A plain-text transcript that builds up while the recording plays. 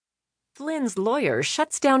Flynns' lawyer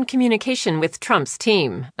shuts down communication with Trump's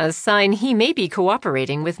team, a sign he may be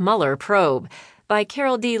cooperating with Mueller probe. By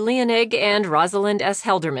Carol D. Leonnig and Rosalind S.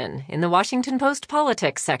 Helderman in the Washington Post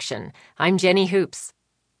Politics section. I'm Jenny Hoops.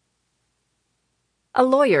 A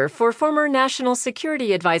lawyer for former National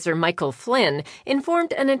Security Advisor Michael Flynn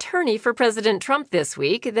informed an attorney for President Trump this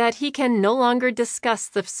week that he can no longer discuss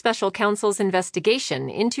the special counsel's investigation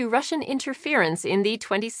into Russian interference in the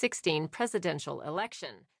 2016 presidential election.